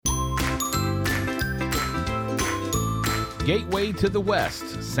gateway to the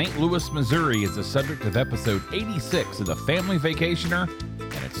West, St. Louis, Missouri is the subject of episode 86 of The Family Vacationer,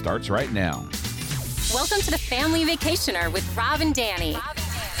 and it starts right now. Welcome to The Family Vacationer with Rob and Danny,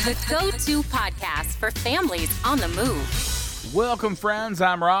 the go-to podcast for families on the move. Welcome, friends.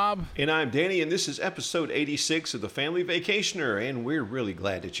 I'm Rob. And I'm Danny, and this is episode 86 of The Family Vacationer, and we're really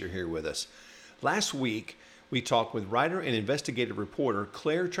glad that you're here with us. Last week, we talked with writer and investigative reporter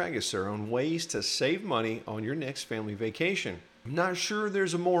Claire Trageser on ways to save money on your next family vacation. I'm not sure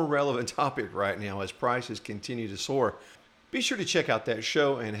there's a more relevant topic right now as prices continue to soar. Be sure to check out that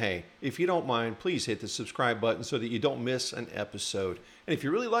show, and hey, if you don't mind, please hit the subscribe button so that you don't miss an episode. And if you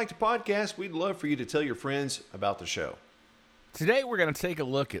really like the podcast, we'd love for you to tell your friends about the show. Today, we're going to take a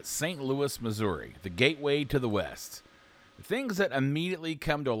look at St. Louis, Missouri, the gateway to the West. Things that immediately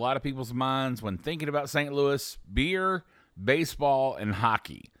come to a lot of people's minds when thinking about St. Louis: beer, baseball, and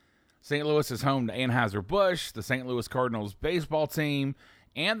hockey. St. Louis is home to Anheuser-Busch, the St. Louis Cardinals baseball team,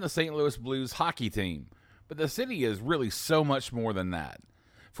 and the St. Louis Blues hockey team. But the city is really so much more than that.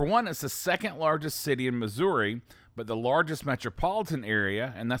 For one, it's the second largest city in Missouri, but the largest metropolitan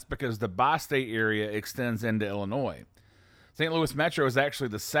area, and that's because the bi-state area extends into Illinois. St. Louis Metro is actually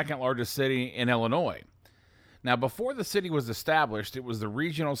the second largest city in Illinois. Now, before the city was established, it was the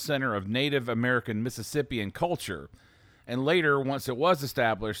regional center of Native American Mississippian culture. And later, once it was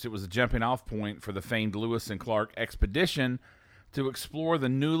established, it was a jumping-off point for the famed Lewis and Clark expedition to explore the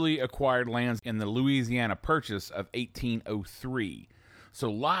newly acquired lands in the Louisiana Purchase of 1803. So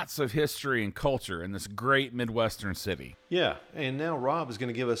lots of history and culture in this great Midwestern city. Yeah, and now Rob is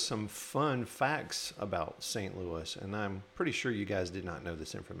going to give us some fun facts about St. Louis, and I'm pretty sure you guys did not know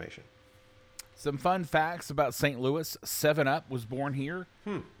this information. Some fun facts about St. Louis. 7-Up was born here.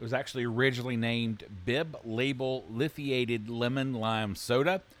 It was actually originally named Bib Label Lithiated Lemon Lime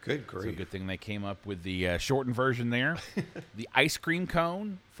Soda. Good grief. So a good thing they came up with the shortened version there. The ice cream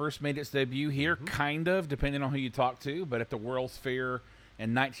cone first made its debut here, kind of, depending on who you talk to. But at the World's Fair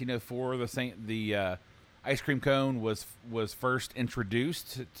in 1904, the ice cream cone was first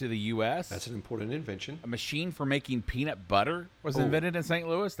introduced to the U.S. That's an important invention. A machine for making peanut butter was invented in St.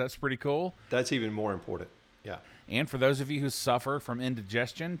 Louis. That's pretty cool. That's even more important. Yeah. And for those of you who suffer from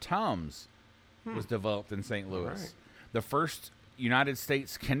indigestion, Tums was developed in St. Louis. Right. The first United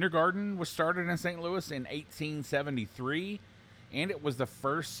States kindergarten was started in St. Louis in 1873, and it was the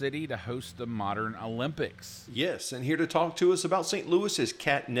first city to host the modern Olympics. Yes, and here to talk to us about St. Louis is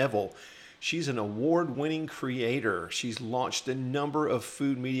Kat Neville. She's an award-winning creator. She's launched a number of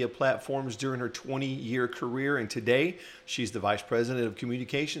food media platforms during her 20-year career, and today she's the Vice President of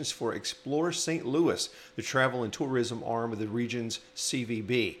Communications for Explore St. Louis, the travel and tourism arm of the region's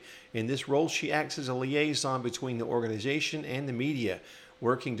CVB. In this role, she acts as a liaison between the organization and the media,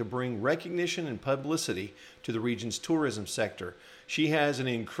 working to bring recognition and publicity to the region's tourism sector. She has an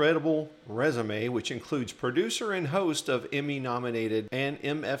incredible resume, which includes producer and host of Emmy-nominated and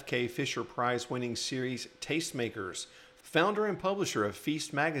MFK Fisher Prize-winning series Tastemakers, founder and publisher of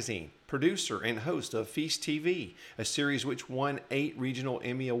Feast Magazine, producer and host of Feast TV, a series which won 8 regional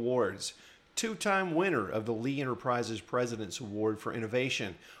Emmy Awards, two-time winner of the Lee Enterprises President's Award for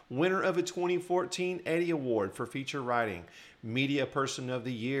Innovation, winner of a 2014 Eddie Award for feature writing, Media Person of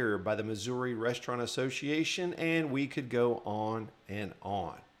the Year by the Missouri Restaurant Association, and we could go on and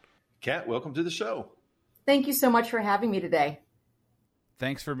on. Kat, welcome to the show. Thank you so much for having me today.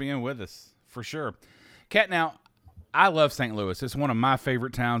 Thanks for being with us, for sure. Kat, now, I love St. Louis. It's one of my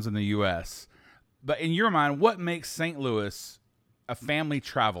favorite towns in the U.S. But in your mind, what makes St. Louis a family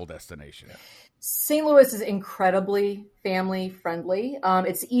travel destination? St. Louis is incredibly family friendly.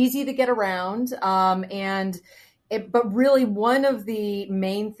 It's easy to get around, but really one of the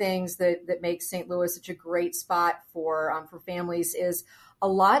main things that makes St. Louis such a great spot for families is a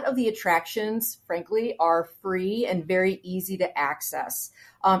lot of the attractions, frankly, are free and very easy to access.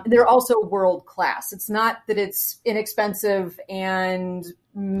 They're also world class. It's not that it's inexpensive and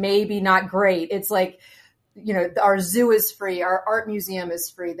maybe not great. It's like, our zoo is free, our art museum is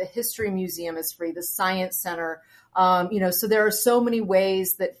free, the history museum is free, the science center. So there are so many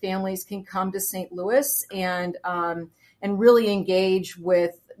ways that families can come to St. Louis and really engage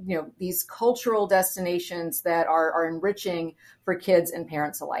with, these cultural destinations that are enriching for kids and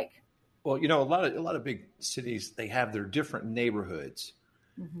parents alike. Well, a lot of big cities, they have their different neighborhoods.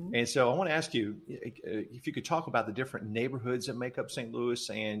 Mm-hmm. And so I want to ask you if you could talk about the different neighborhoods that make up St. Louis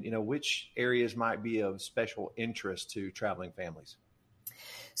and, which areas might be of special interest to traveling families.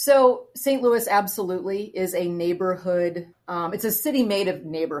 So St. Louis absolutely is a neighborhood. It's a city made of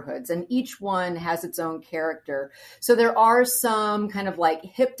neighborhoods, and each one has its own character. So there are some kind of like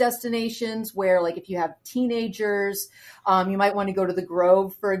hip destinations where, like, if you have teenagers, you might want to go to the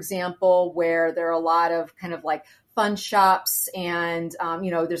Grove, for example, where there are a lot of kind of like fun shops. And,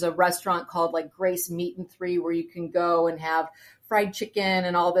 there's a restaurant called like Grace Meat and Three where you can go and have fried chicken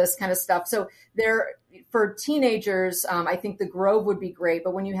and all this kind of stuff. So for teenagers, I think the Grove would be great.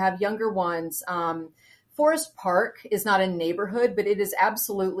 But when you have younger ones, Forest Park is not a neighborhood, but it is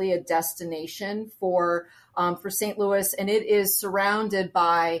absolutely a destination for St. Louis. And it is surrounded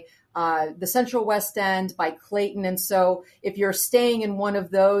by the Central West End, by Clayton. And so if you're staying in one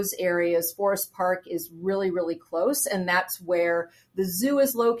of those areas, Forest Park is really, really close. And that's where the zoo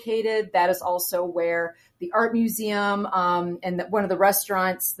is located. That is also where the art museum and one of the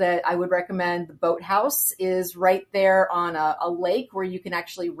restaurants that I would recommend, the Boathouse, is right there on a lake where you can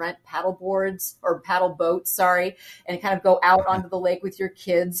actually rent paddle boats, and kind of go out onto the lake with your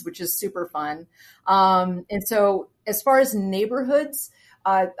kids, which is super fun. And so as far as neighborhoods,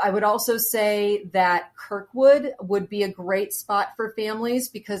 I would also say that Kirkwood would be a great spot for families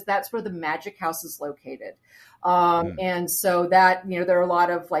because that's where the Magic House is located. And so that, there are a lot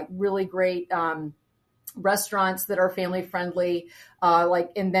of like really great restaurants that are family friendly.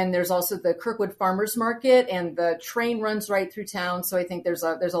 And then there's also the Kirkwood Farmers Market, and the train runs right through town. So I think there's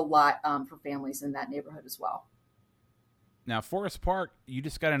a lot for families in that neighborhood as well. Now, Forest Park, you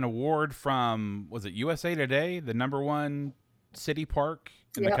just got an award from, was it USA Today, the #1 city park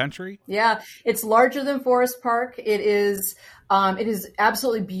in the country? Yeah, it's larger than Forest Park. It is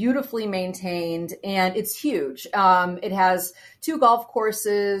absolutely beautifully maintained, and it's huge. It has 2 golf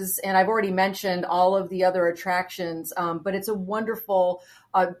courses, and I've already mentioned all of the other attractions, but it's a wonderful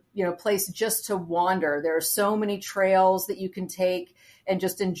place just to wander. There are so many trails that you can take and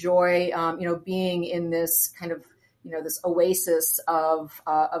just enjoy being in this kind of this oasis of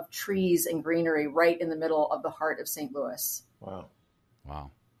trees and greenery right in the middle of the heart of St. Louis.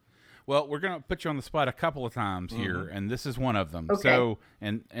 Wow. Well, we're going to put you on the spot a couple of times here, and this is one of them. Okay. So,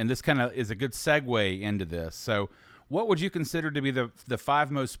 and this kind of is a good segue into this. So, what would you consider to be the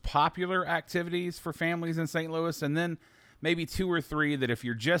 5 most popular activities for families in St. Louis, and then maybe 2 or 3 that if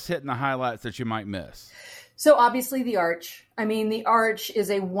you're just hitting the highlights that you might miss? So obviously the Arch. I mean, the Arch is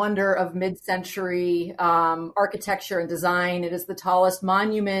a wonder of mid-century architecture and design. It is the tallest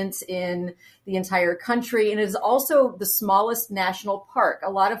monument in the entire country, and it is also the smallest national park. A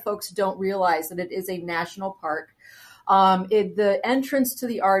lot of folks don't realize that it is a national park. The entrance to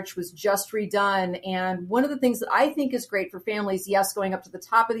the Arch was just redone. And one of the things that I think is great for families, yes, going up to the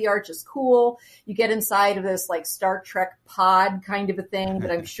top of the Arch is cool. You get inside of this like Star Trek pod kind of a thing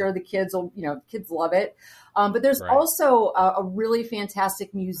that I'm sure the kids love it. But there's also a really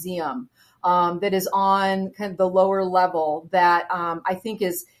fantastic museum that is on kind of the lower level that I think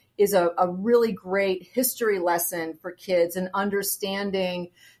is a really great history lesson for kids and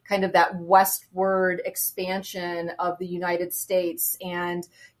understanding kind of that westward expansion of the United States and,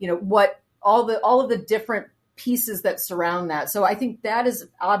 what all of the different pieces that surround that. So I think that is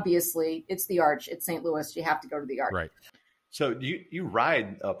obviously, it's the Arch. It's St. Louis. You have to go to the Arch. Right. So you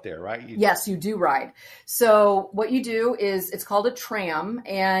ride up there, right? Yes, you do ride. So what you do is it's called a tram,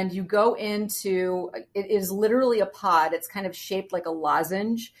 and you go into, it is literally a pod. It's kind of shaped like a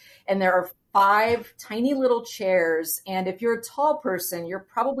lozenge, and there are 5 tiny little chairs. And if you're a tall person, you're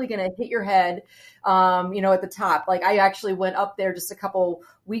probably going to hit your head, at the top. Like I actually went up there just a couple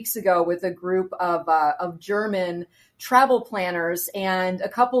weeks ago with a group of German travel planners, and a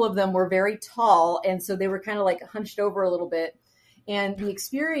couple of them were very tall. And so they were kind of like hunched over a little bit. And the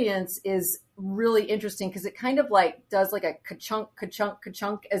experience is really interesting because it kind of like does like a ka-chunk, ka-chunk,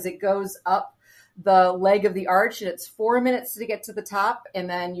 ka-chunk as it goes up the leg of the arch, and it's 4 minutes to get to the top. And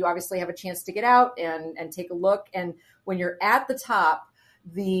then you obviously have a chance to get out and take a look. And when you're at the top,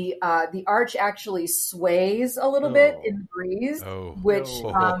 the arch actually sways a little bit in the breeze, which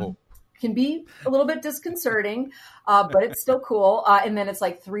can be a little bit disconcerting, but it's still cool. And then it's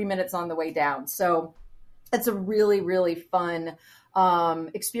like 3 minutes on the way down. So it's a really, really fun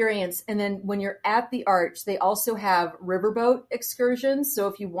experience. And then when you're at the Arch, they also have riverboat excursions. So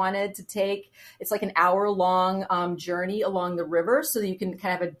if you wanted to take, it's like an hour-long journey along the river, so that you can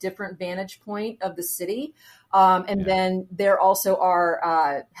kind of have a different vantage point of the city. Then there also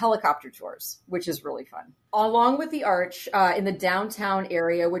are helicopter tours, which is really fun. Along with the Arch, in the downtown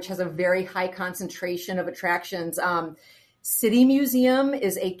area, which has a very high concentration of attractions, City Museum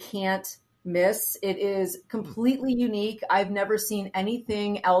is a can't miss. It is completely unique. I've never seen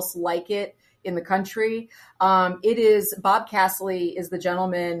anything else like it in the country. It is Bob Castley is the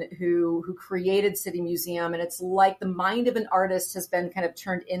gentleman who created City Museum, and it's like the mind of an artist has been kind of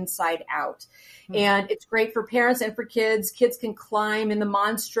turned inside out. And it's great for parents and for kids. Kids can climb in the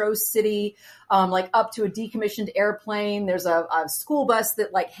Monstrose City, like up to a decommissioned airplane. There's a school bus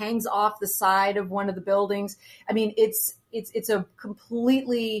that like hangs off the side of one of the buildings. I mean, it's a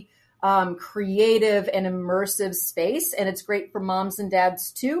completely creative and immersive space. And it's great for moms and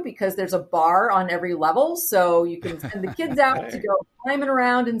dads too, because there's a bar on every level. So you can send the kids out to go climbing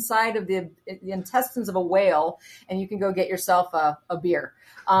around inside of the intestines of a whale, and you can go get yourself a beer.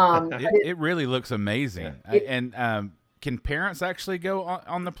 It really looks amazing. Can parents actually go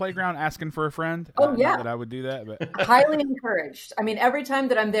on the playground asking for a friend? Oh, yeah. Not that I would do that, but highly encouraged. I mean, every time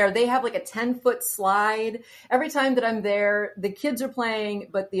that I'm there, they have like a 10-foot slide. Every time that I'm there, the kids are playing,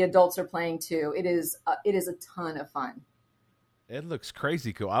 but the adults are playing too. It is a ton of fun. It looks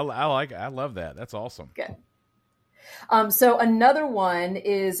crazy cool. I like it. I love that. That's awesome. Good. So another one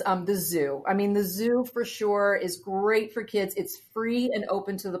is the zoo. I mean, the zoo for sure is great for kids. It's free and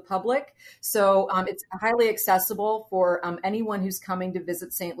open to the public. So it's highly accessible for anyone who's coming to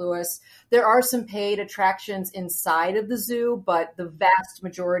visit St. Louis. There are some paid attractions inside of the zoo, but the vast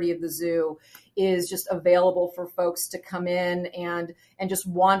majority of the zoo is just available for folks to come in and just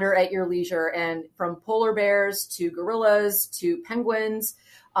wander at your leisure. And from polar bears to gorillas to penguins,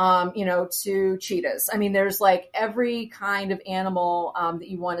 to cheetahs. I mean, there's like every kind of animal that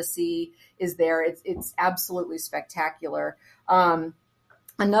you want to see is there. It's absolutely spectacular.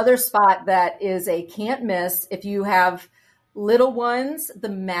 Another spot that is a can't miss if you have little ones, the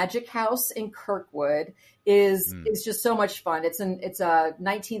Magic House in Kirkwood is just so much fun. It's a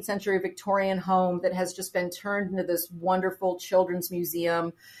 19th century Victorian home that has just been turned into this wonderful children's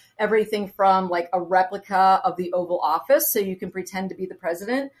museum. Everything from like a replica of the Oval Office, so you can pretend to be the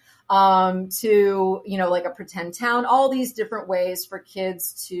president, to, like a pretend town, all these different ways for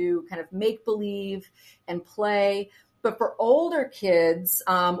kids to kind of make believe and play. But for older kids,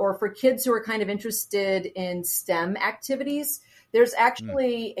 or for kids who are kind of interested in STEM activities, there's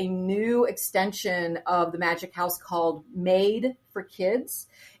actually a new extension of the Magic House called Made for Kids.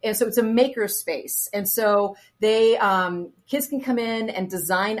 And so it's a maker space. And so they, kids can come in and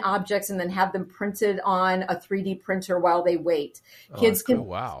design objects and then have them printed on a 3D printer while they wait. Kids can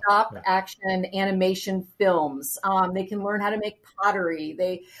stop action animation films. They can learn how to make pottery.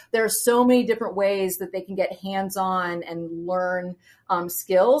 There are so many different ways that they can get hands-on and learn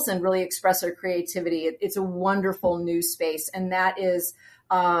skills and really express their creativity. It's a wonderful new space. And that is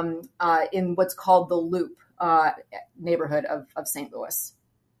in what's called the Loop neighborhood of St. Louis.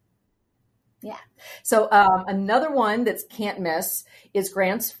 Yeah. So another one that can't miss is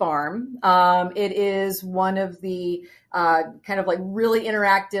Grant's Farm. It is one of the kind of like really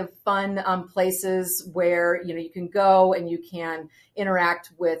interactive, fun places where, you can go and you can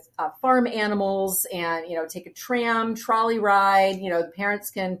interact with farm animals and, take a tram, trolley ride. The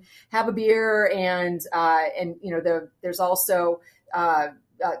parents can have a beer and there's also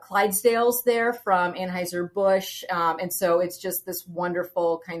Clydesdales there from Anheuser-Busch. And so it's just this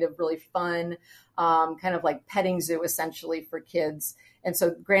wonderful kind of really fun, kind of like petting zoo essentially for kids. And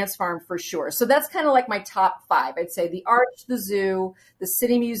so Grant's Farm for sure. So that's kind of like my top 5. I'd say the Arch, the Zoo, the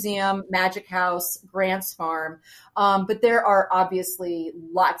City Museum, Magic House, Grant's Farm. But there are obviously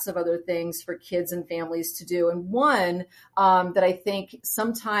lots of other things for kids and families to do. And one that I think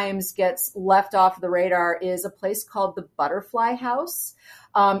sometimes gets left off the radar is a place called the Butterfly House.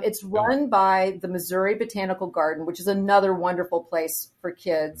 It's run by the Missouri Botanical Garden, which is another wonderful place for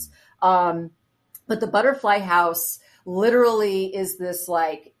kids. But the Butterfly House literally is this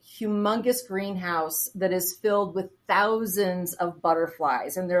like humongous greenhouse that is filled with thousands of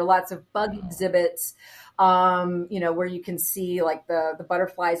butterflies. And there are lots of bug exhibits, where you can see like the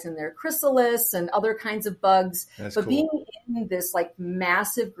butterflies in their chrysalis and other kinds of bugs. But cool. Being in this like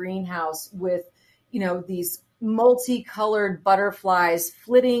massive greenhouse with, these multicolored butterflies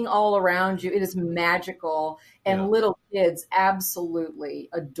flitting all around you, it is magical. And little kids absolutely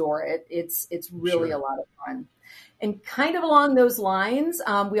adore it. It's really a lot of fun. And kind of along those lines,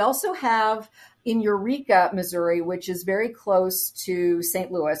 we also have in Eureka, Missouri, which is very close to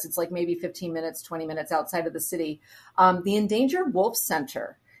St. Louis. It's like maybe 15 minutes, 20 minutes outside of the city, the Endangered Wolf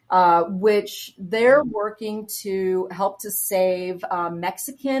Center, which they're working to help to save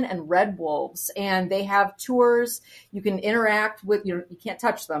Mexican and red wolves. And they have tours. You can interact with, you can't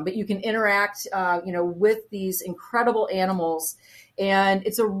touch them, but you can interact, with these incredible animals. And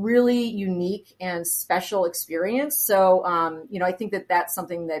it's a really unique and special experience. So, I think that that's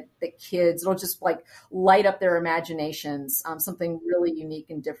something that kids, it'll just like light up their imaginations, something really unique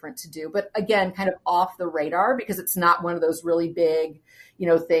and different to do. But again, kind of off the radar because it's not one of those really big,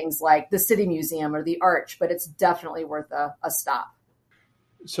 things like the City Museum or the Arch, but it's definitely worth a stop.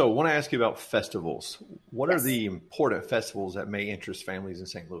 So I want to ask you about festivals. What Yes. are the important festivals that may interest families in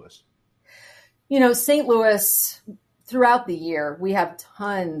St. Louis? St. Louis, throughout the year, we have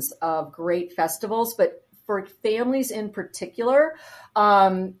tons of great festivals, but for families in particular,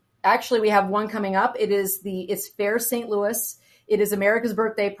 actually we have one coming up. It's Fair St. Louis. It is America's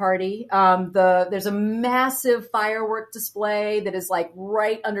birthday party. There's a massive firework display that is like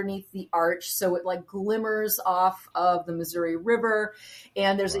right underneath the arch. So it like glimmers off of the Missouri River.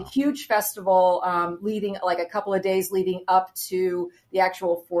 And there's a huge festival leading like a couple of days leading up to the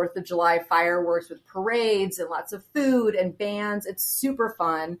actual 4th of July fireworks with parades and lots of food and bands. It's super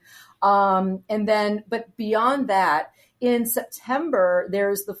fun. But beyond that, in September,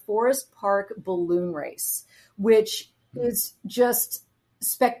 there's the Forest Park Balloon Race, which is just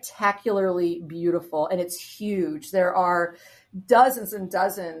spectacularly beautiful, and it's huge. There are dozens and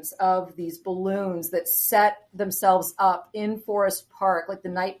dozens of these balloons that set themselves up in Forest Park like the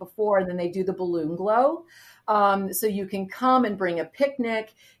night before, and then they do the balloon glow. So you can come and bring a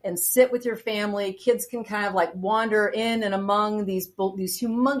picnic and sit with your family. Kids can kind of like wander in and among these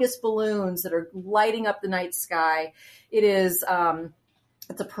humongous balloons that are lighting up the night sky. It's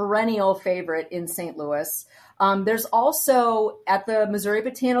a perennial favorite in St. Louis. There's also at the Missouri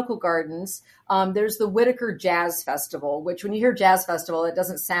Botanical Gardens, there's the Whitaker Jazz Festival, which when you hear jazz festival, it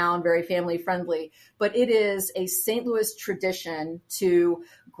doesn't sound very family friendly, but it is a St. Louis tradition to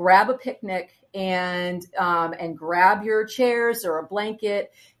grab a picnic and grab your chairs or a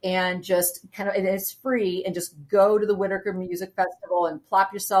blanket and just and it's free, and just go to the Whitaker Music Festival and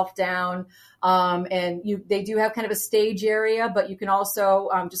plop yourself down. They do have kind of a stage area, but you can also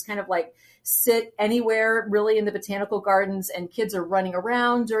just kind of like sit anywhere really in the botanical gardens, and kids are running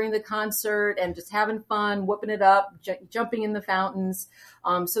around during the concert and just having fun, whooping it up, jumping in the fountains.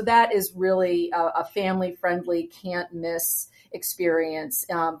 So that is really a family-friendly, can't-miss experience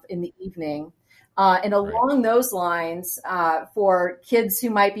in the evening. And along those lines, for kids who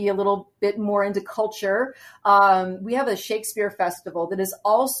might be a little bit more into culture, we have a Shakespeare Festival that is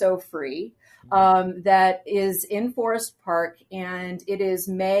also free. That is in Forest Park, and it is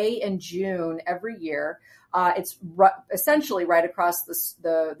May and June every year. It's essentially right across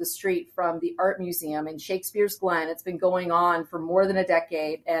the street from the Art Museum in Shakespeare's Glen. It's been going on for more than a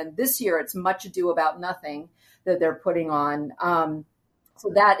decade, and this year it's Much Ado About Nothing that they're putting on. So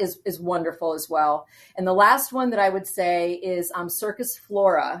that is wonderful as well. And the last one that I would say is Circus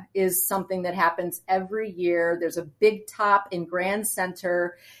Flora is something that happens every year. There's a big top in Grand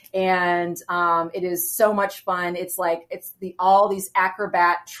Center, and it is so much fun. It's all these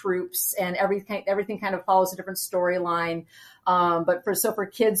acrobat troops, and everything kind of follows a different storyline. But for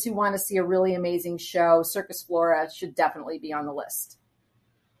kids who want to see a really amazing show, Circus Flora should definitely be on the list.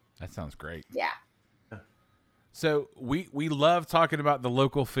 That sounds great. Yeah. So we love talking about the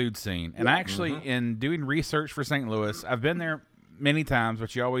local food scene. And actually, in doing research for St. Louis, I've been there many times,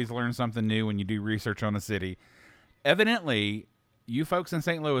 but you always learn something new when you do research on a city. Evidently, you folks in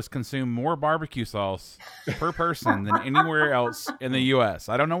St. Louis consume more barbecue sauce per person than anywhere else in the U.S.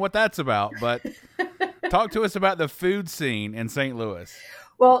 I don't know what that's about, but talk to us about the food scene in St. Louis.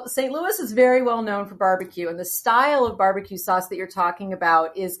 Well, St. Louis is very well known for barbecue, and the style of barbecue sauce that you're talking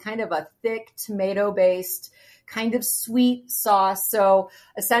about is kind of a thick tomato-based kind of sweet sauce. So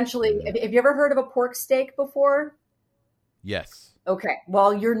essentially, have you ever heard of a pork steak before? Yes. Okay.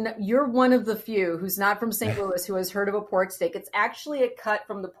 Well, you're one of the few who's not from St. Louis who has heard of a pork steak. It's actually a cut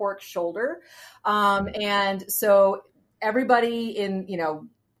from the pork shoulder. And so everybody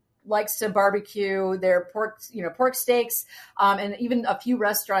likes to barbecue their pork steaks. And even a few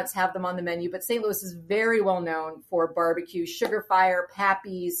restaurants have them on the menu, but St. Louis is very well known for barbecue, Sugar Fire,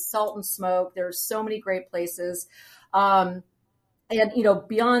 Pappy's, Salt and Smoke. There are so many great places. And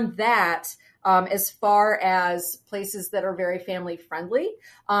beyond that, as far as places that are very family friendly,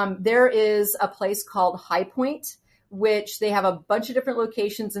 there is a place called High Point, which they have a bunch of different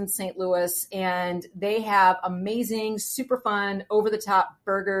locations in St. Louis, and they have amazing, super fun, over-the-top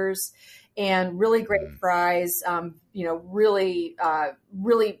burgers and really great fries, really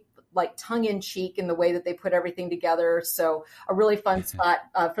like tongue-in-cheek in the way that they put everything together. So a really fun spot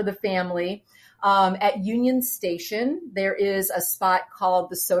for the family. At Union Station, there is a spot called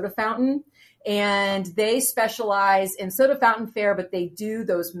the Soda Fountain, And they specialize in soda fountain fare, but they do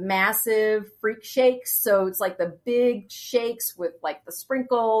those massive freak shakes. So it's like the big shakes with like the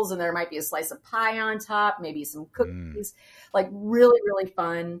sprinkles, and there might be a slice of pie on top, maybe some cookies, like really, really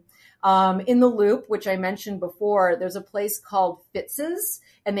fun. In the Loop, which I mentioned before, there's a place called Fitz's,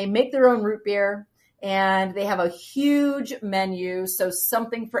 and they make their own root beer. And they have a huge menu, so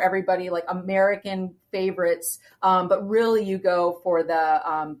something for everybody, like American favorites. But really, you go for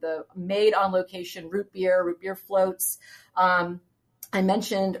the made on location root beer floats. I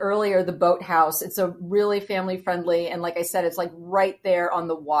mentioned earlier the Boathouse. It's a really family friendly, and like I said, it's like right there on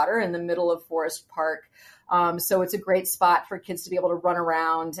the water in the middle of Forest Park. So it's a great spot for kids to be able to run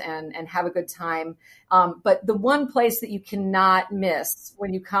around and have a good time. But the one place that you cannot miss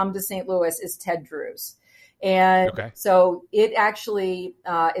when you come to St. Louis is Ted Drewes. And so it actually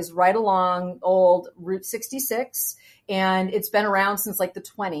is right along old Route 66, and it's been around since like the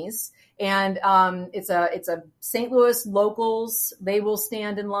 20s. And it's a St. Louis locals. They will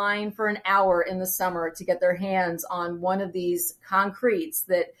stand in line for an hour in the summer to get their hands on one of these concretes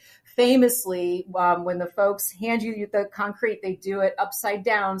that famously, when the folks hand you the concrete, they do it upside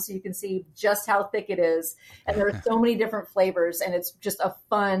down so you can see just how thick it is. And there are so many different flavors, and it's just a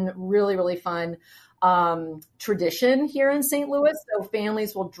fun, really, really fun tradition here in St. Louis. So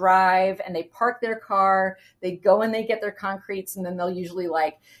families will drive and they park their car, they go and they get their concretes, and then they'll usually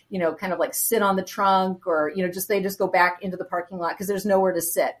kind of like sit on the trunk, or, they just go back into the parking lot because there's nowhere to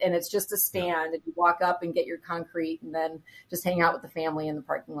sit. And it's just a stand, and you walk up and get your concrete and then just hang out with the family in the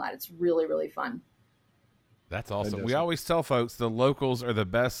parking lot. It's really, really fun. That's awesome. We always tell folks the locals are the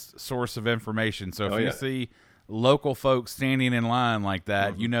best source of information. So if you see local folks standing in line like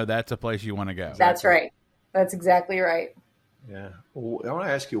that, that's a place you want to go. That's right. That's exactly right. Yeah. Well, I want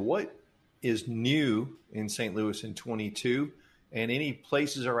to ask you, what is new in St. Louis in 22, and any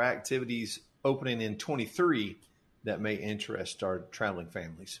places or activities opening in 23 that may interest our traveling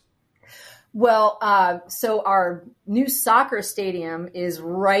families? Well, so our new soccer stadium is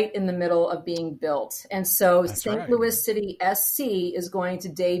right in the middle of being built. And so St. Louis City SC is going to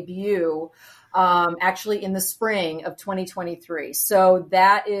debut actually in the spring of 2023. So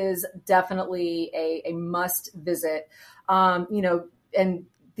that is definitely a must visit. And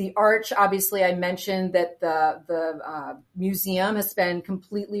the Arch, obviously, I mentioned that the museum has been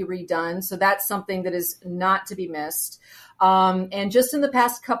completely redone. So that's something that is not to be missed. And just in the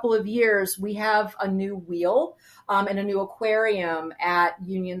past couple of years, we have a new wheel and a new aquarium at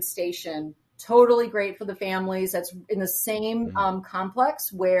Union Station. Totally great for the families. That's in the same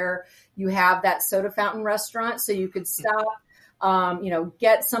complex where you have that soda fountain restaurant. So you could stop,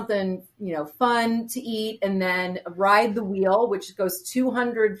 get something, fun to eat, and then ride the wheel, which goes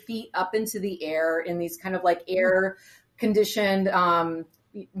 200 feet up into the air in these kind of like air conditioned,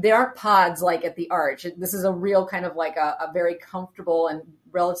 they aren't pods like at the Arch. This is a real kind of like a very comfortable and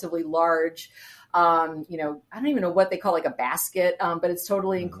relatively large, I don't even know what they call like a basket, but it's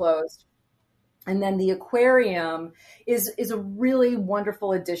totally enclosed. And then the aquarium is a really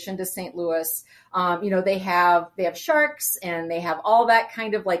wonderful addition to St. Louis. They have sharks, and they have all that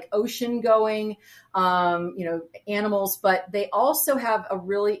kind of like ocean going, animals, but they also have a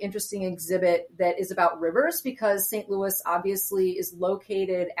really interesting exhibit that is about rivers, because St. Louis obviously is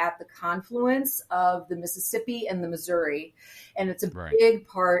located at the confluence of the Mississippi and the Missouri. And it's a big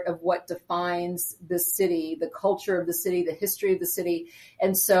part of what defines the city, the culture of the city, the history of the city.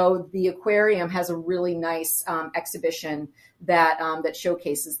 And so the aquarium has a really nice exhibition that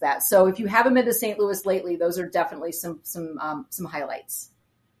showcases that. So if you haven't been to St. Louis lately, those are definitely some highlights.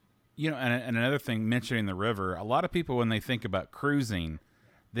 And another thing, mentioning the river, a lot of people, when they think about cruising,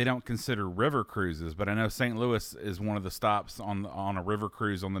 they don't consider river cruises. But I know St. Louis is one of the stops on a river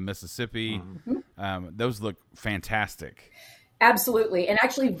cruise on the Mississippi. Those look fantastic. Absolutely. And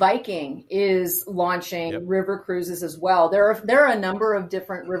actually Viking is launching river cruises as well. There are a number of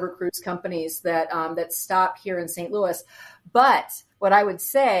different river cruise companies that stop here in St. Louis. But what I would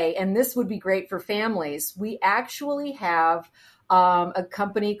say, and this would be great for families, we actually have a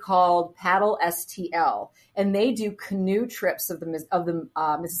company called Paddle STL, and they do canoe trips of the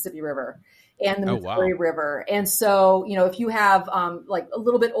Mississippi River and the Missouri River. And so, if you have like a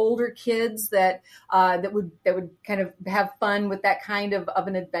little bit older kids that would kind of have fun with that kind of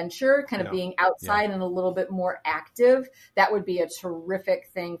an adventure, kind of being outside and a little bit more active, that would be a terrific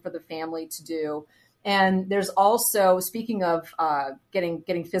thing for the family to do. And there's also, speaking of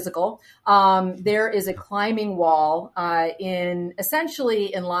getting physical, there is a climbing wall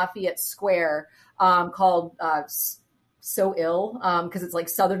essentially in Lafayette Square called so ill because it's like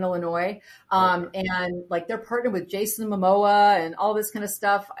Southern Illinois. And like they're partnered with Jason Momoa and all this kind of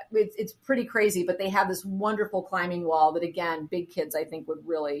stuff. It's pretty crazy, but they have this wonderful climbing wall that, again, big kids, I think, would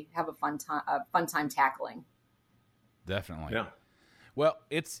really have a fun time tackling. Definitely. Yeah. Well,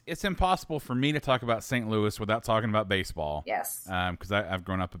 it's impossible for me to talk about St. Louis without talking about baseball. Yes. Because I've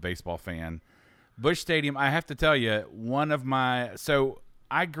grown up a baseball fan. Busch Stadium, I have to tell you, so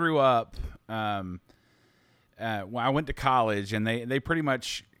I grew up, when I went to college, and they pretty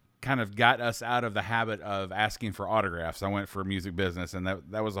much kind of got us out of the habit of asking for autographs. I went for music business, and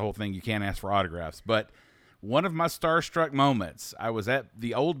that was the whole thing. You can't ask for autographs. But one of my starstruck moments, I was at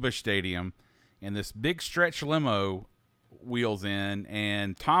the old Busch Stadium, and this big stretch limo wheels in,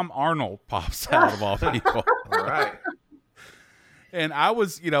 and Tom Arnold pops out of all people. All right. And I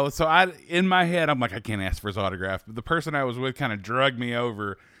was, in my head, I'm like, I can't ask for his autograph. But the person I was with kind of drugged me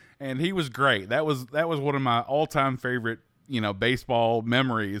over, and he was great. That was one of my all-time favorite, baseball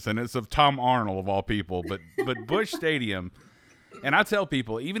memories, and it's of Tom Arnold of all people. But Busch Stadium, and I tell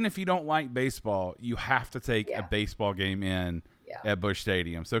people, even if you don't like baseball, you have to take a baseball game in at Busch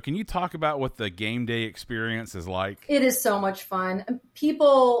Stadium. So can you talk about what the game day experience is like? It is so much fun.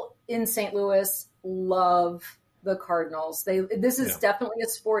 People in St. Louis love the Cardinals. This is definitely a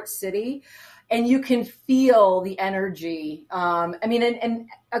sports city, and you can feel the energy. And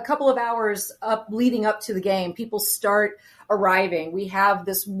a couple of hours leading up to the game, people start arriving. We have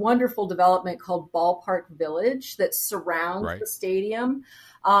this wonderful development called Ballpark Village that surrounds the stadium.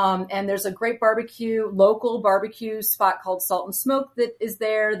 And there's a great local barbecue spot called Salt and Smoke that is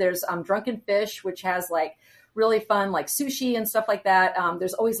there. There's Drunken Fish, which has like really fun, like sushi and stuff like that.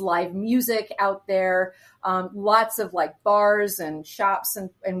 There's always live music out there. Lots of like bars and shops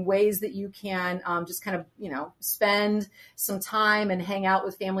and ways that you can just kind of, spend some time and hang out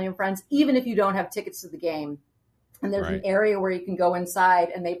with family and friends, even if you don't have tickets to the game. And there's an area where you can go inside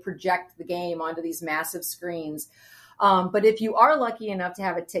and they project the game onto these massive screens. But if you are lucky enough to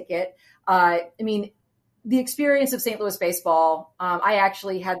have a ticket, the experience of St. Louis baseball, I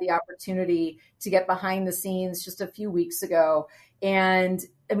actually had the opportunity to get behind the scenes just a few weeks ago. And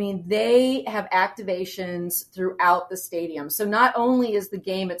they have activations throughout the stadium. So not only is the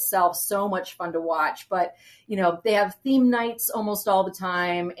game itself so much fun to watch, but, they have theme nights almost all the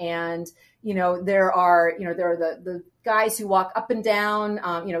time. And, there are the guys who walk up and down,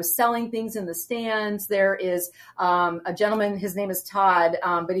 selling things in the stands. There is a gentleman, his name is Todd,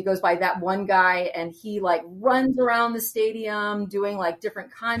 but he goes by that one guy, and he like runs around the stadium doing like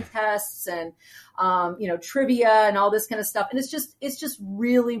different contests and, trivia and all this kind of stuff. And it's just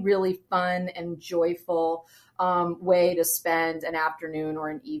really, really fun and joyful way to spend an afternoon or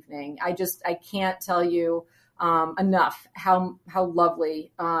an evening. I can't tell you enough how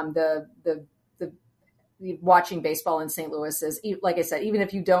lovely the watching baseball in St. Louis is. Like I said, even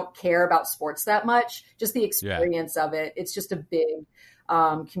if you don't care about sports that much, just the experience of it, it's just a big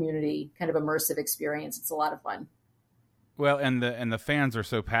community kind of immersive experience. It's a lot of fun. Well, and the fans are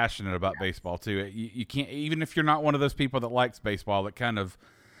so passionate about baseball too. You can't, even if you're not one of those people that likes baseball, that kind of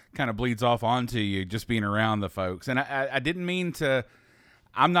bleeds off onto you just being around the folks. And I didn't mean to.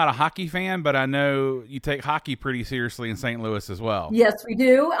 I'm not a hockey fan, but I know you take hockey pretty seriously in St. Louis as well. Yes, we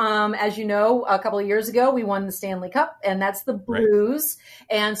do. As you know, a couple of years ago, we won the Stanley Cup, and that's the Blues.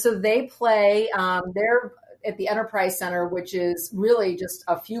 Right. And so they play, they're at the Enterprise Center, which is really just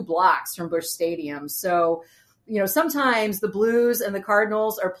a few blocks from Busch Stadium. So, sometimes the Blues and the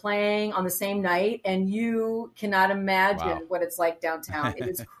Cardinals are playing on the same night, and you cannot imagine what it's like downtown. It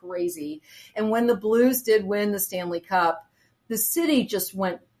is crazy. And when the Blues did win the Stanley Cup, the city just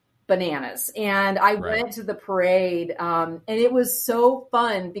went bananas. And I went to the parade, and it was so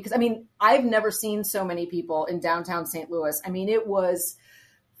fun because, I've never seen so many people in downtown St. Louis. It was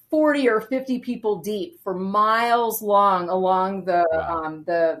 40 or 50 people deep for miles long along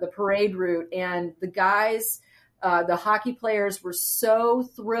the parade route. And the guys, the hockey players were so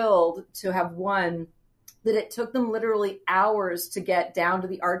thrilled to have won that it took them literally hours to get down to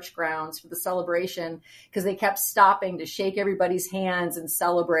the Arch grounds for the celebration because they kept stopping to shake everybody's hands and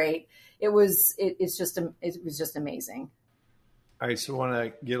celebrate. It was just amazing. All right, so I want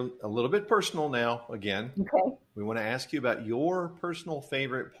to get a little bit personal now again. Okay. We want to ask you about your personal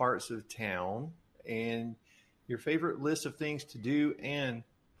favorite parts of town and your favorite list of things to do and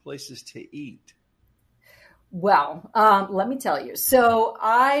places to eat. Well, let me tell you. So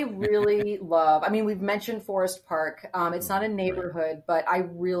I really love, we've mentioned Forest Park. It's not a neighborhood, but I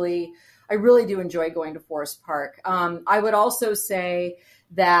really do enjoy going to Forest Park. I would also say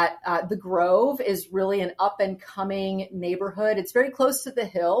that the Grove is really an up-and-coming neighborhood. It's very close to the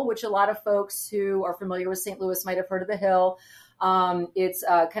Hill, which a lot of folks who are familiar with St. Louis might have heard of the Hill. It's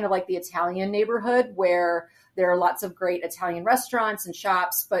kind of like the Italian neighborhood where there are lots of great Italian restaurants and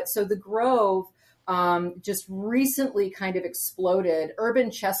shops. But so the Grove just recently kind of exploded.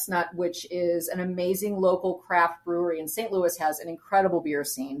 Urban Chestnut, which is an amazing local craft brewery in St. Louis, has an incredible beer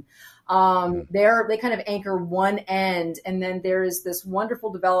scene. They kind of anchor one end, and then there is this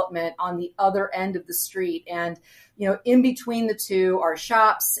wonderful development on the other end of the street. And, in between the two are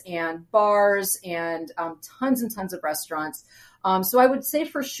shops and bars and tons and tons of restaurants. So I would say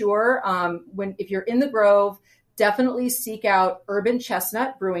for sure, if you're in the Grove, definitely seek out Urban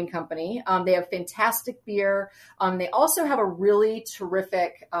Chestnut Brewing Company. They have fantastic beer. They also have a really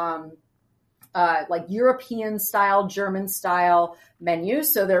terrific like European style, German style menu.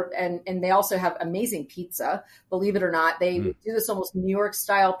 So and they also have amazing pizza. Believe it or not, they do this almost New York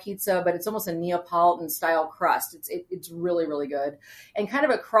style pizza, but it's almost a Neapolitan style crust. It's really, really good. And kind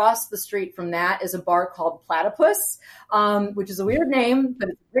of across the street from that is a bar called Platypus, which is a weird name, but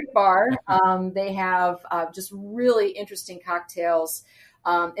it's a great bar. They have just really interesting cocktails.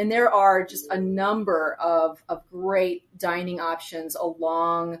 And there are just a number of great dining options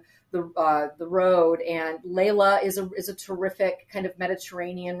along the road. And Layla is a terrific kind of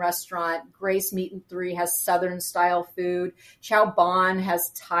Mediterranean restaurant. Grace Meat and Three has Southern style food. Chow Bon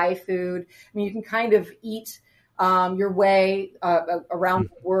has Thai food. I mean, you can kind of eat your way around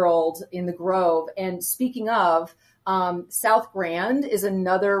the world in the Grove. And speaking of, South Grand is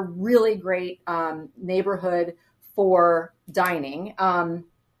another really great neighborhood for dining.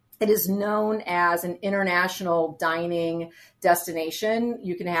 It is known as an international dining destination.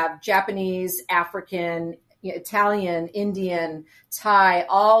 You can have Japanese, African, Italian, Indian, Thai,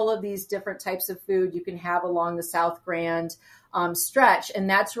 all of these different types of food you can have along the South Grand stretch. And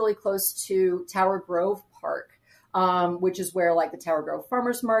that's really close to Tower Grove Park, which is where like the Tower Grove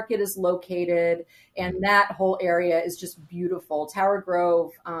Farmers Market is located. And that whole area is just beautiful. Tower Grove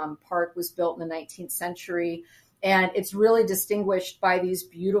Park was built in the 19th century. And it's really distinguished by these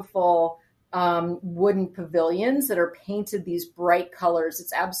beautiful wooden pavilions that are painted these bright colors.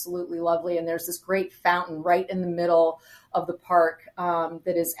 It's absolutely lovely. And there's this great fountain right in the middle of the park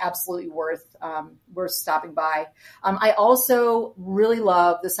that is absolutely worth stopping by. I also really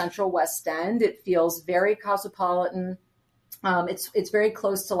love the Central West End. It feels very cosmopolitan. It's very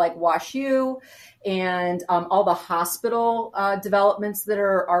close to like Wash U and all the hospital developments that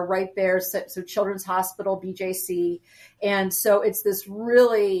are right there. So Children's Hospital, BJC. And so it's this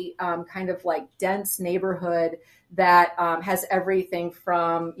really kind of like dense neighborhood that has everything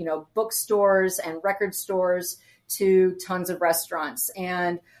from, bookstores and record stores to tons of restaurants.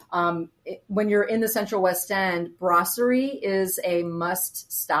 And when you're in the Central West End, Brasserie is a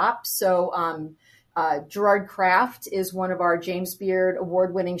must stop. So Gerard Kraft is one of our James Beard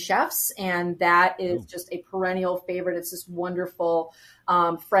award-winning chefs, and that is just a perennial favorite. It's this wonderful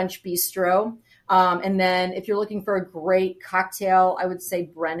French bistro. And then if you're looking for a great cocktail, I would say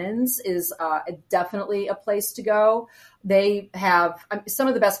Brennan's is definitely a place to go. They have some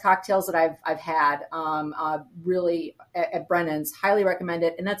of the best cocktails that I've had really at Brennan's. Highly recommend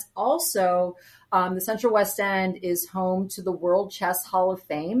it. And that's also the Central West End is home to the World Chess Hall of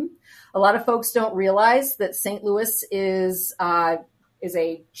Fame. A lot of folks don't realize that St. Louis is a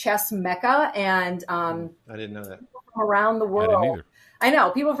chess mecca, and I didn't know that. From around the world. I didn't either. I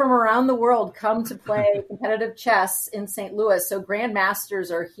know people from around the world come to play competitive chess in St. Louis. So grandmasters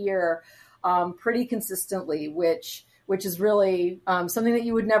are here pretty consistently, which is really something that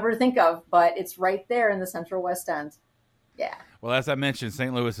you would never think of, but it's right there in the Central West End. Yeah. Well, as I mentioned,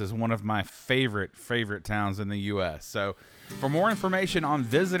 St. Louis is one of my favorite towns in the U.S. So for more information on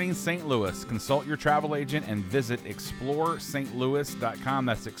visiting St. Louis, consult your travel agent and visit ExploreStLouis.com.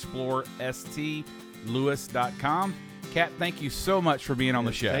 That's ExploreStLouis.com. Kat, thank you so much for being on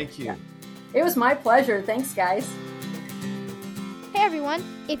the show. Thank you. Yeah. It was my pleasure. Thanks, guys. Hey, everyone.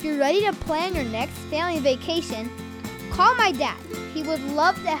 If you're ready to plan your next family vacation, call my dad. He would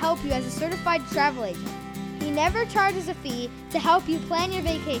love to help you as a certified travel agent. He never charges a fee to help you plan your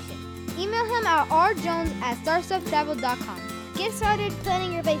vacation. Email him at rjones@starstufftravel.com. Get started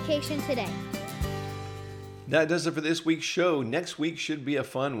planning your vacation today. That does it for this week's show. Next week should be a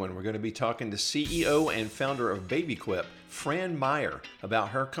fun one. We're going to be talking to CEO and founder of BabyQuip, Fran Meyer, about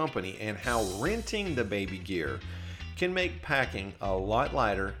her company and how renting the baby gear can make packing a lot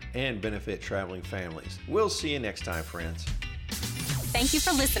lighter and benefit traveling families. We'll see you next time, friends. Thank you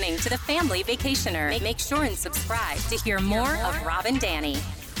for listening to The Family Vacationer. Make sure and subscribe to hear more of Rob and Danny.